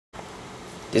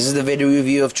This is the video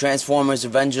review of Transformers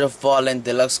Revenge of the Fallen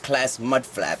Deluxe Class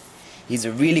Mudflap. He's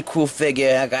a really cool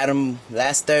figure. I got him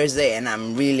last Thursday and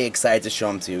I'm really excited to show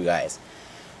him to you guys.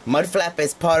 Mudflap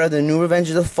is part of the new Revenge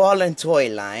of the Fallen toy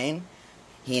line.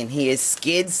 He is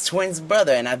Skid's twin's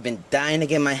brother, and I've been dying to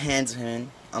get my hands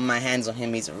on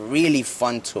him. He's a really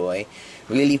fun toy,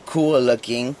 really cool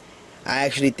looking. I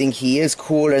actually think he is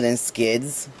cooler than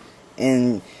Skid's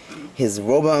in his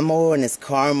robot mode and his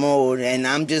car mode, and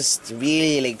I'm just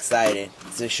really excited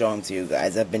to show him to you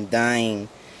guys. I've been dying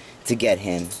to get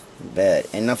him,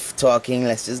 but enough talking,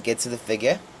 let's just get to the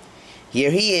figure.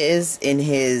 Here he is in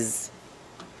his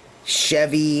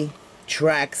Chevy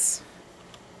Trax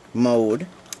mode,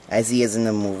 as he is in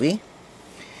the movie.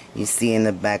 You see in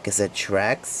the back it said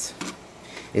Trax.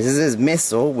 This is his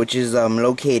missile, which is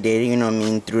located, you know what I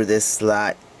mean, through this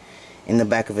slot in the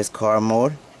back of his car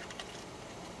mode.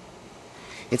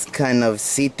 It's kind of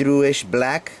see-through-ish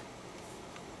black.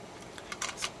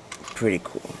 Pretty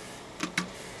cool.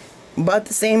 About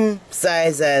the same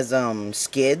size as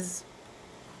Skid's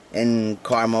in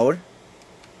car mode.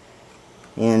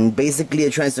 And basically the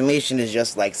transformation is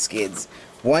just like Skid's.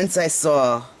 Once I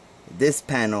saw this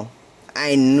panel,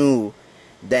 I knew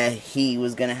that he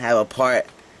was gonna have a part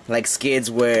like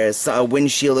Skid's where a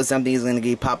windshield or something is gonna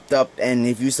get popped up. And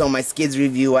if you saw my Skid's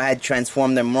review, I had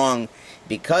transformed them wrong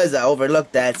because I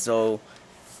overlooked that. So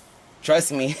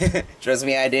trust me,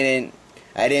 I didn't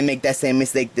make that same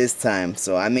mistake this time.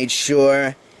 So I made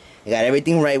sure I got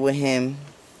everything right with him.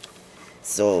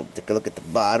 So take a look at the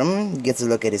bottom. You get to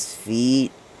look at his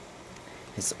feet,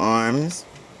 his arms.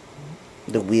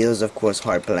 The wheels, of course,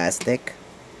 hard plastic.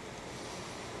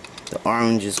 The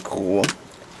orange is cool.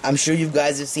 I'm sure you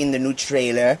guys have seen the new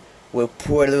trailer where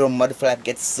poor little Mudflap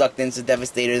gets sucked into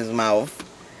Devastator's mouth.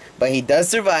 But he does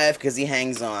survive because he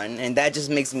hangs on, and that just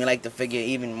makes me like the figure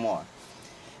even more.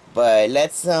 But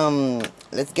let's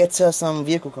get to some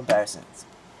vehicle comparisons.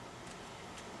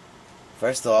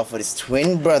 First off, with his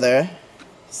twin brother,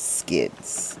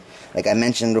 Skid's. Like I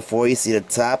mentioned before, you see the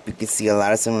top, you can see a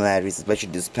lot of similarities,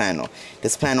 especially this panel.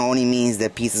 This panel only means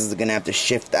that pieces are gonna have to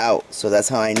shift out, so that's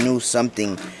how I knew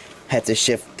something had to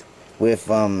shift with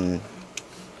Mudflap.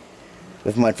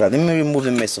 Let me remove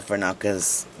the missile for now,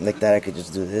 because like that I could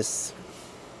just do this.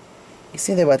 You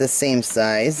see they're about the same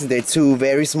size. They're two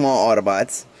very small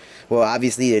Autobots. Well,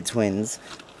 obviously they're twins,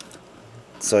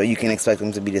 so you can expect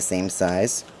them to be the same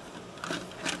size.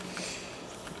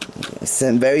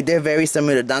 They're very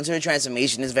similar. Down to the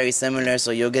transformation is very similar,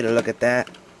 so you'll get a look at that.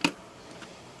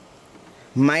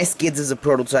 My Skid's is a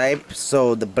prototype,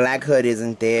 so the black hood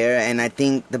isn't there, and I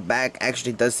think the back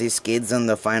actually does say Skid's on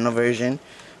the final version.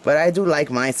 But I do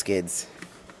like my Skid's,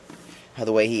 how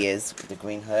the way he is with the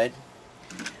green hood.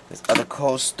 This other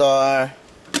co-star,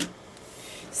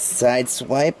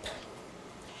 Sideswipe,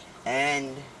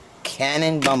 and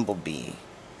Cannon Bumblebee.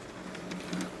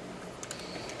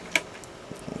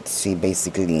 See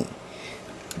basically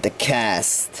the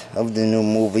cast of the new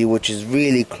movie, which is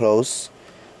really close.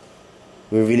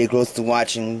 We're really close to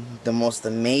watching the most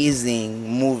amazing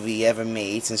movie ever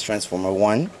made since Transformer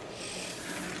 1.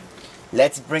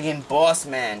 Let's bring in Boss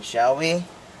Man, shall we?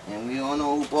 And we all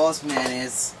know who Boss Man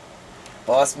is.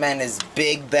 Boss Man is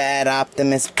Big Bad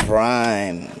Optimus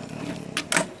Prime.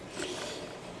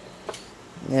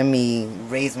 Let me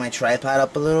raise my tripod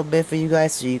up a little bit for you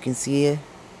guys so you can see it.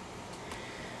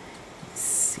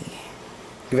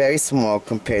 Very small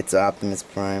compared to Optimus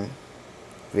Prime.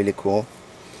 Really cool.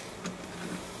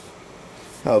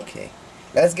 Okay,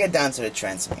 let's get down to the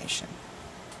transformation.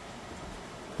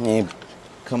 Hey,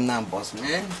 come down, Boss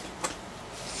Man.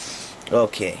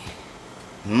 Okay,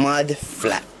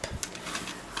 Mudflap.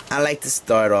 I like to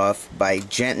start off by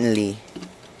gently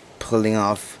pulling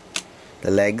off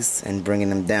the legs and bringing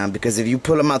them down, because if you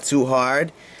pull them out too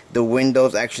hard, the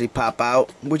windows actually pop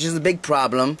out, which is a big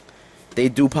problem. They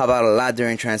do pop out a lot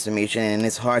during transformation, and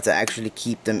it's hard to actually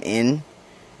keep them in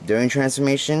during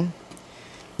transformation.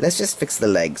 Let's just fix the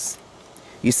legs.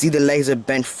 You see the legs are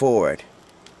bent forward.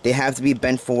 They have to be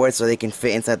bent forward so they can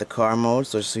fit inside the car mode,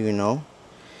 so you know.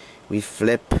 We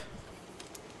flip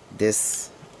this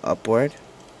upward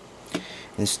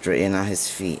and straighten out his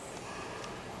feet.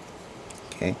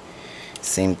 Okay,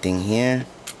 same thing here.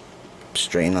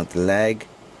 Straighten out the leg.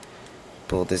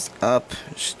 Pull this up,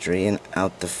 straighten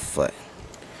out the foot.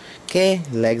 Okay,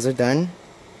 legs are done.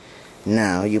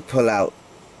 Now you pull out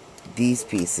these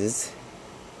pieces.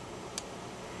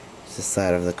 It's the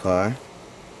side of the car.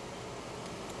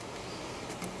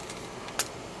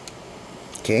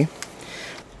 Okay.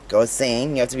 Like I was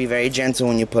saying, you have to be very gentle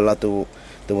when you pull out the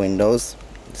windows.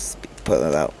 Just pull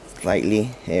it out slightly.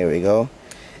 Here we go.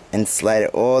 and slide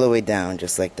it all the way down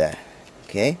just like that.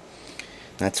 Okay,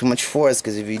 not too much force,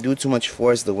 because if you do too much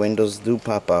force the windows do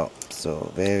pop out.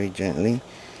 So very gently,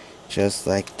 just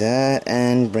like that,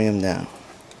 and bring them down.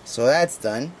 So that's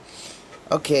done.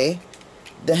 Okay,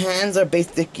 the hands are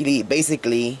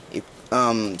basically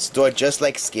stored just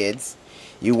like skids.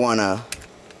 You wanna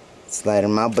slide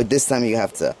them out, but this time you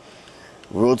have to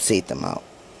rotate them out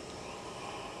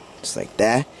just like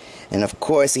that. And of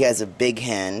course he has a big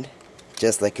hand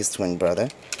just like his twin brother,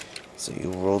 so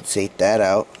you rotate that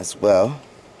out as well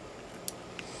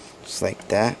just like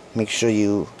that. Make sure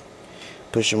you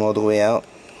push him all the way out.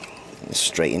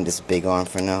 Straighten this big arm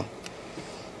for now.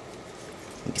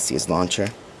 You can see his launcher.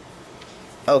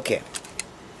 Okay,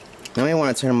 now we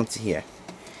want to turn him up to here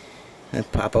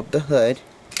and pop up the hood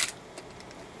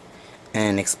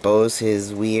and expose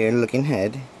his weird looking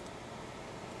head.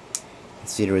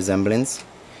 See the resemblance?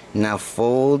 Now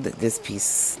fold this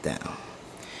piece down.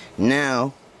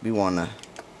 Now we wanna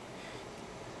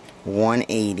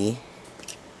 180.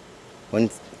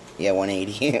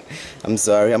 180. I'm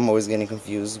sorry, I'm always getting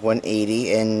confused.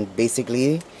 180, and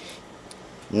basically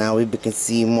now we can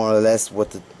see more or less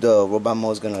what the robot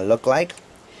mode is gonna look like.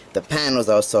 The panels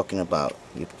I was talking about.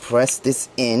 You press this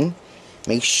in.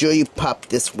 Make sure you pop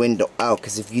this window out,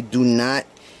 because if you do not,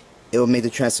 it will make the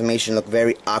transformation look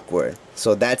very awkward.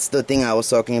 So that's the thing I was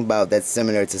talking about that's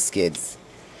similar to skids.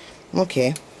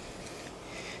 Okay,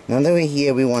 now that we're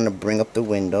here, we want to bring up the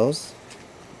windows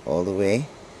all the way.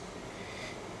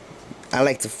 I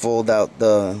like to fold out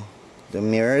the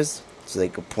mirrors so they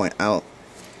can point out.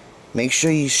 Make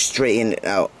sure you straighten it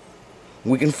out.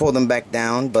 We can fold them back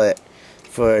down, but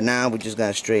for now we're just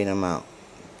gonna straighten them out.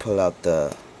 Pull out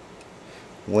the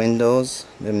windows,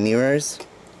 the mirrors.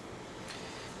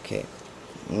 Okay,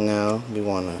 now we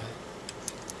wanna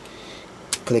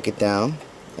click it down,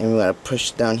 and we gotta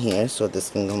push down here so this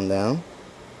can come down.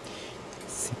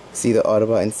 See the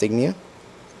Autobot insignia?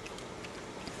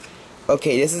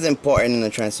 Okay, this is important in the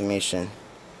transformation.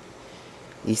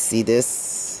 You see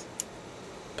this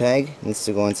peg needs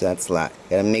to go into that slot.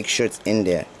 Gotta make sure it's in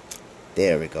there.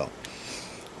 There we go.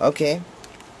 Okay,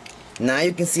 now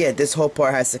you can see that this whole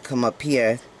part has to come up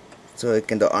here so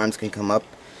the arms can come up.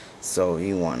 So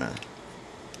you wanna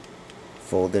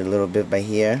fold it a little bit by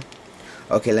here.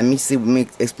 Okay, let me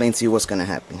explain to you what's gonna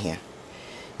happen here.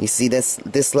 You see this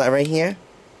slot right here?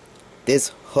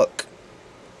 This hook.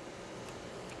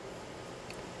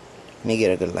 Let me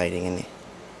get a good lighting in it.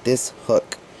 This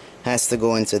hook has to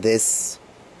go into this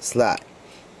slot,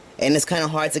 and it's kind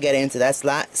of hard to get into that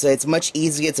slot, so it's much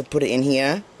easier to put it in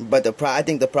here. But I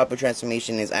think the proper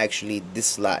transformation is actually this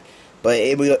slot, but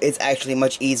it's actually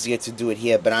much easier to do it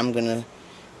here. But I'm gonna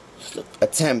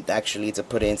attempt actually to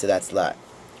put it into that slot.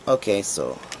 Okay,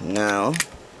 so now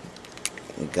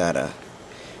we gotta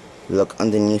look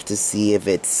underneath to see if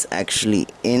it's actually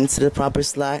into the proper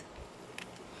slot.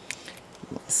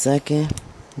 1 second.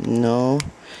 No.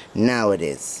 Now it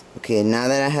is. Okay, now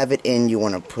that I have it in, you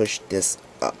want to push this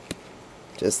up.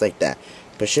 Just like that.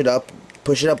 Push it up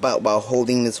while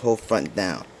holding this whole front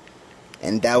down.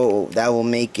 And that will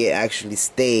make it actually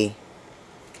stay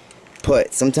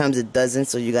put. Sometimes it doesn't,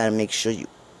 so you gotta make sure you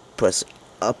press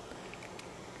up,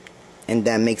 and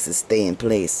that makes it stay in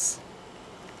place,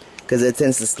 because it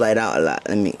tends to slide out a lot.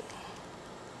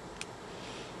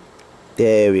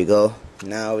 There we go.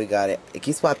 Now we got it. It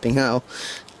keeps popping out.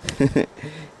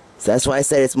 So that's why I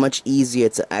said it's much easier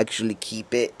to actually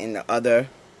keep it in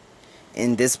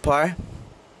this part.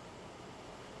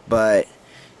 But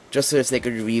just for the sake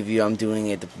of the review, I'm doing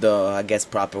it the I guess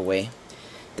proper way.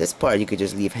 This part you could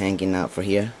just leave hanging out right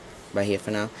here for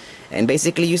now. And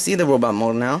basically you see the robot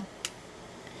mode now.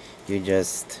 You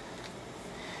just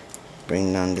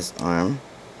bring down this arm,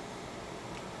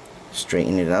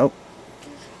 straighten it out,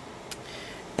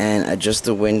 and adjust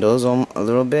the windows a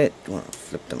little bit. You want to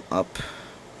flip them up.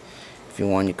 If you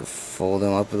want, you can fold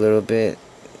them up a little bit,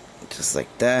 just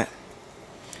like that.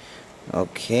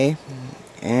 Okay,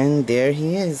 and there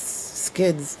he is,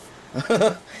 Skids.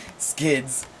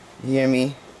 Skids, you hear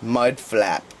me?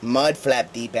 Mudflap,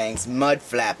 Mudflap, D-Banks,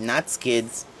 Mudflap, not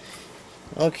Skids.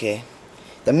 Okay,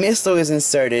 the missile is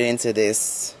inserted into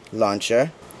this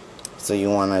launcher, so you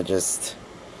want to just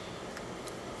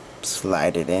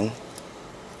slide it in.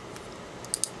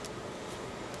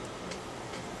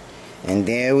 And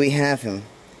there we have him,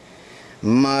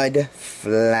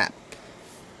 Mudflap.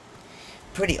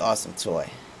 Pretty awesome toy.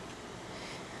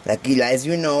 Like, as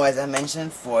you know, as I mentioned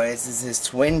before, this is his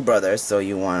twin brother, so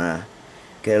you wanna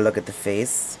get a look at the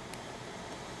face.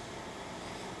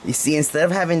 You see, instead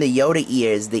of having the Yoda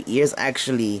ears, the ears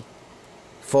actually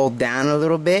fold down a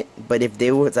little bit, but if they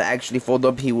were to actually fold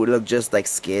up, he would look just like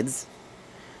Skids,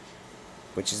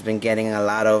 which has been getting a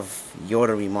lot of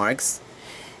Yoda remarks.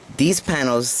 These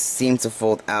panels seem to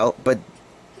fold out, but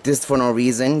this for no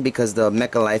reason, because the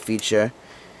Mecha Life feature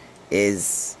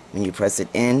is when you press it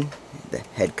in, the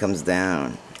head comes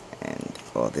down and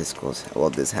all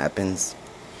this happens.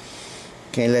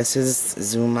 Okay, let's just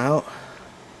zoom out,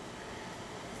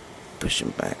 push him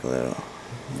back a little,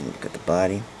 look at the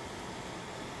body.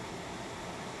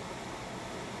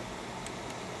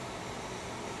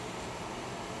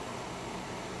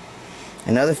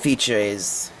 Another feature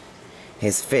is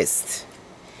his fist.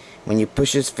 When you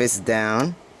push his fist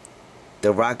down,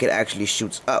 the rocket actually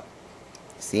shoots up.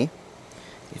 See?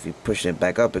 If you push it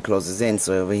back up, it closes in.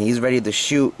 So when he's ready to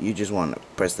shoot, you just want to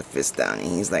press the fist down. And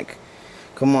he's like,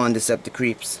 come on,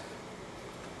 Decepticreeps.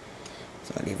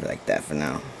 So I'll leave it like that for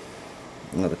now.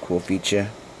 Another cool feature.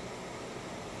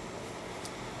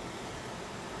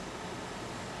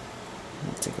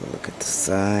 Let's take a look at the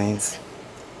sides.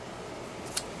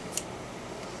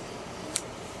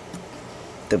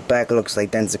 The back looks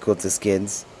identical to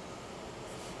Skids.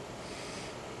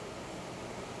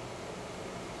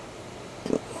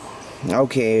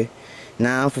 Okay,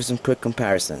 now for some quick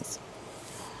comparisons.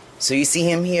 So you see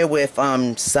him here with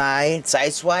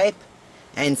side swipe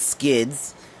and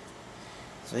Skids.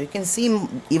 So you can see,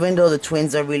 even though the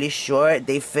twins are really short,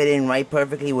 they fit in right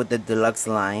perfectly with the deluxe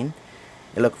line.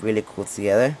 They look really cool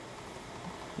together.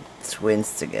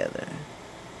 Twins together.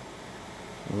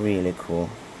 Really cool.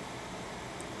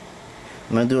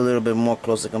 I'm going to do a little bit more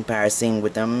closer comparison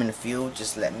with them in a few.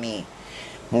 Just let me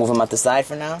move them out the side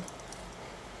for now.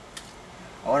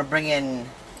 I want to bring in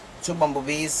two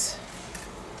Bumblebees.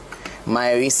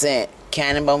 My recent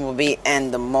Canon Bumblebee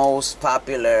and the most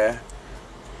popular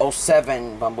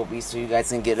 07 Bumblebee, so you guys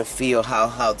can get a feel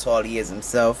how tall he is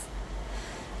himself.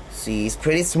 See, he's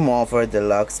pretty small for a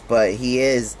deluxe, but he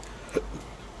is,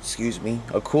 excuse me,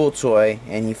 a cool toy,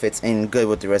 and he fits in good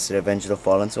with the rest of the Avengers of the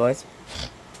Fallen toys.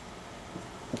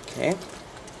 Okay.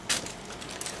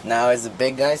 Now is the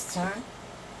big guy's turn.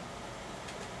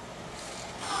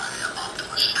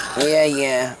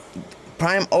 Yeah.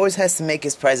 Prime always has to make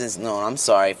his presence known. I'm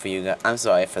sorry for you guys. I'm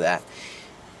sorry for that.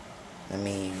 Let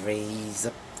me raise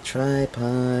up the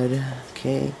tripod.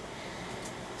 Okay.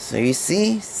 So you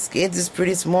see, Skids is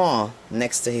pretty small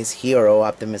next to his hero,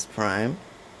 Optimus Prime.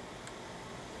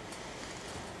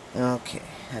 Okay,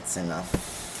 that's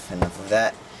enough. Enough of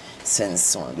that.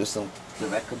 Since I want to do some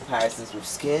direct comparisons with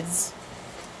Skids,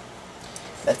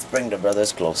 let's bring the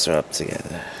brothers closer up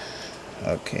together.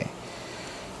 Okay.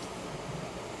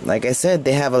 Like I said,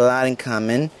 they have a lot in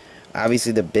common.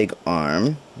 Obviously, the big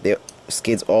arm.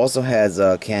 Skids also has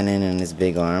a cannon in his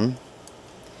big arm.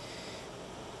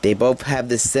 They both have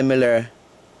the similar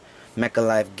Mecha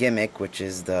Life gimmick, which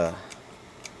is the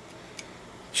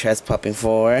chest popping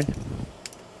forward.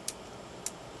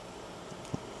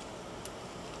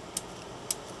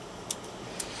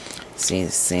 See,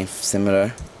 the same,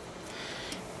 similar.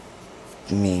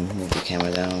 Let me move the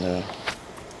camera down a little.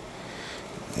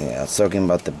 Yeah, I was talking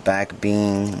about the back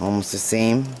being almost the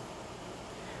same,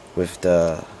 with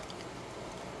the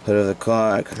hood of the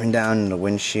car coming down in the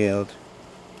windshield.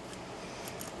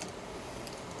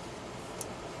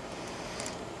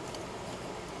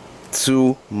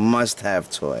 Two must-have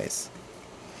toys.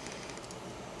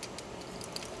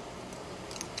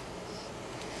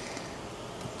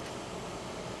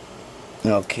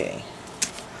 Okay.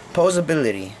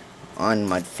 Posability on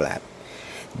Mudflap.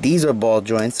 These are ball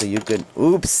joints, so you could...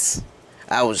 Oops!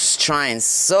 I was trying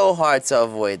so hard to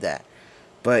avoid that.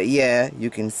 But yeah, you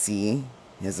can see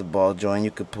here's a ball joint.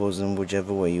 You could pose them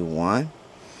whichever way you want.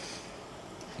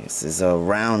 This is a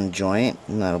round joint,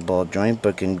 not a ball joint,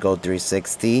 but can go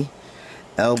 360.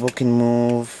 Elbow can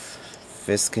move,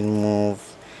 fist can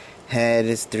move, head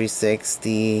is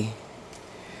 360.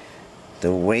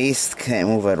 The waist can't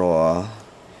move at all.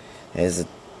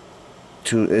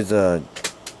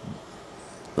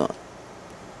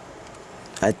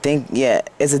 I think, yeah,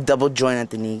 it's a double joint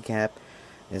at the kneecap.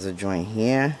 There's a joint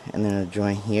here and then a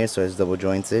joint here, so it's double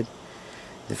jointed.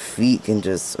 The feet can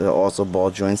just also ball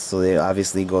joints, so they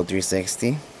obviously go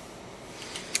 360.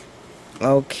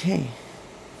 Okay,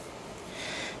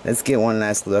 let's get one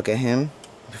last look at him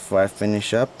before I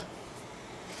finish up,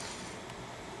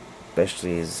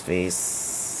 especially his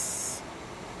face.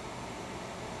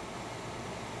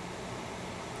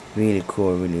 Really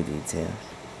cool, really detailed.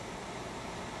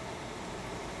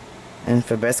 And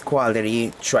for best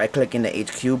quality, try clicking the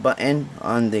HQ button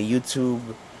on the YouTube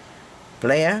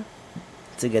player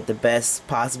to get the best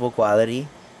possible quality.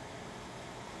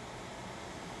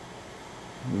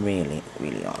 Really,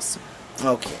 really awesome.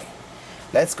 Okay,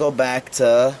 let's go back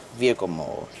to vehicle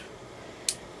mode.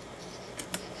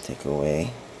 Take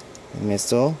away the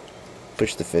missile.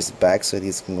 Push the fist back so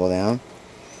these can go down.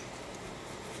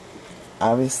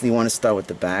 Obviously, you want to start with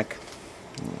the back.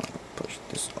 Push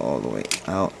this all the way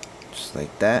out, just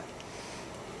like that.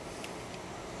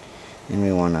 And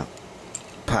we want to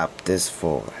pop this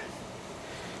forward.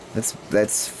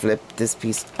 Let's flip this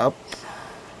piece up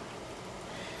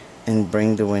and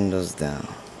bring the windows down.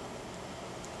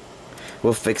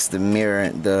 We'll fix the mirror,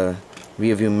 the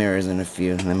rear view mirrors in a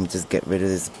few. Let me just get rid of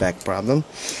this back problem.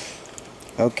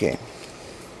 Okay.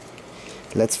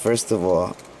 Let's first of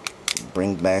all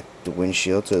bring back the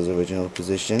windshield to its original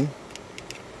position.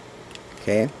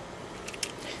 Okay.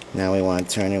 Now we want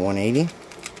to turn it 180.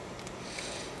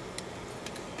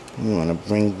 We want to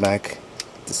bring back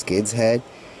the skid's head.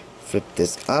 Flip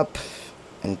this up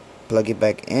and plug it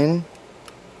back in.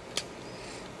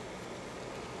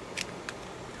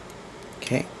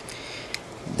 Okay.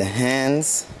 The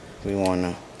hands we want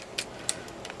to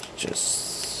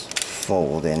just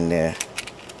fold in there,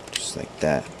 just like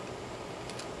that.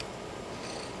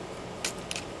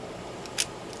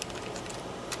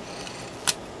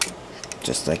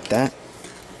 Just like that.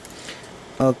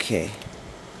 Okay.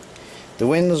 The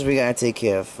windows we gotta take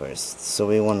care of first. So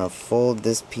we want to fold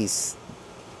this piece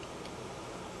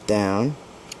down,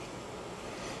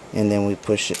 and then we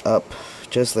push it up,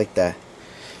 just like that.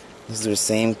 Let's do the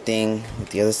same thing with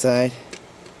the other side.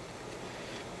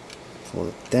 Fold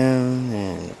it down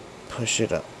and push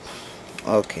it up.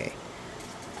 Okay.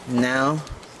 Now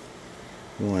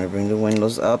we want to bring the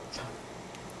windows up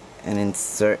and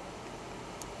insert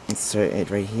it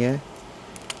right here.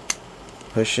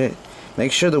 Push it.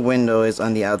 Make sure the window is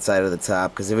on the outside of the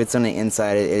top, because if it's on the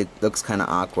inside it looks kind of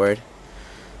awkward.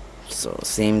 So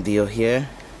same deal here.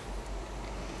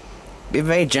 Be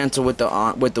very gentle with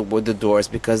the doors,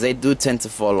 because they do tend to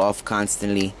fall off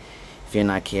constantly if you're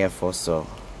not careful. So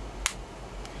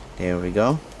there we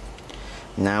go.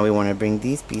 Now we want to bring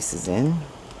these pieces in,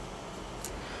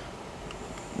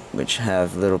 which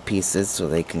have little pieces so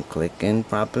they can click in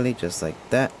properly, just like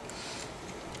that.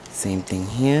 Same thing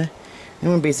here. And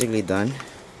we're basically done.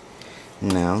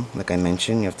 Now, like I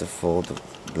mentioned, you have to fold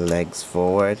the legs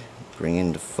forward, bring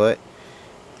in the foot,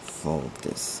 fold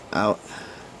this out.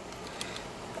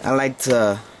 I like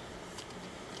to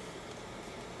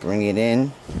bring it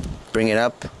in, bring it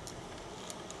up.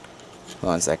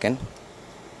 Hold on a second.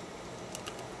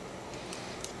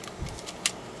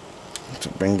 To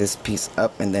bring this piece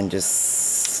up and then just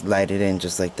slide it in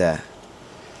just like that.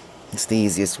 It's the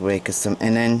easiest way,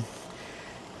 and then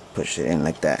push it in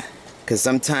like that, because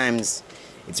sometimes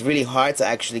it's really hard to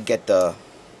actually get the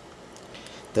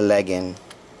leg in.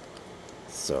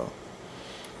 So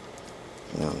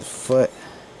now the foot,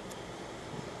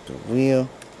 the wheel,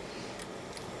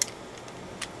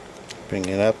 bring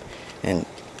it up and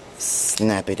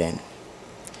snap it in,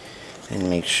 and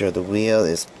make sure the wheel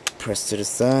is pressed to the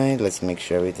side. Let's make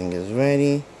sure everything is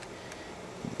ready.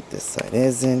 This side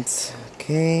isn't.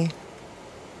 Okay.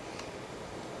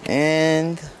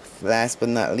 And last but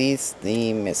not least,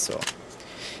 the missile.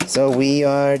 So we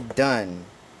are done.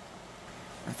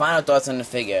 Final thoughts on the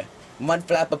figure.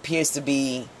 Mudflap appears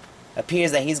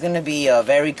that he's gonna be a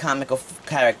very comical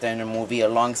character in the movie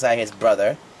alongside his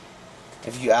brother.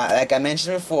 If you like I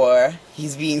mentioned before,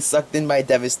 he's being sucked in by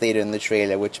Devastator in the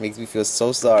trailer, which makes me feel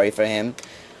so sorry for him.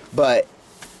 But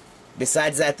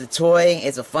besides that, the toy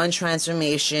is a fun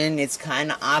transformation. It's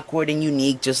kind of awkward and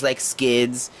unique, just like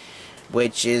Skids,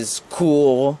 which is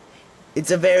cool.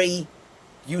 It's a very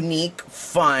unique,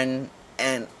 fun,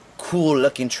 and cool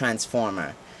looking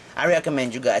Transformer. I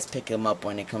recommend you guys pick him up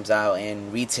when it comes out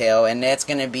in retail, and that's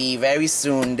gonna be very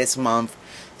soon this month.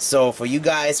 So for you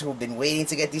guys who've been waiting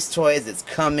to get these toys, it's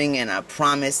coming, and I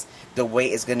promise the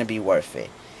wait is gonna be worth it.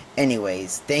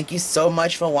 Anyways, thank you so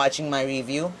much for watching my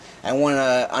review. I want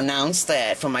to announce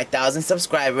that for my 1,000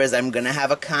 subscribers, I'm gonna have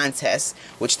a contest,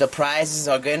 which the prizes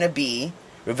are gonna be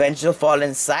Revenge of the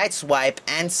Fallen Sideswipe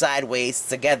and Sideways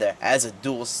together as a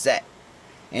dual set.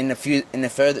 In the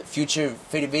future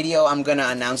video, I'm gonna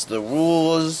announce the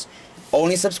rules.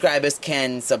 Only subscribers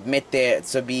can submit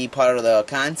to be part of the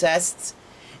contest,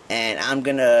 and I'm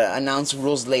gonna announce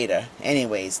rules later.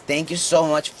 Anyways, thank you so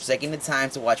much for taking the time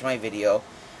to watch my video.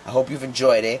 I hope you've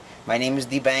enjoyed it. My name is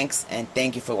D Banks, and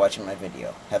thank you for watching my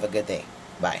video. Have a good day.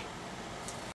 Bye.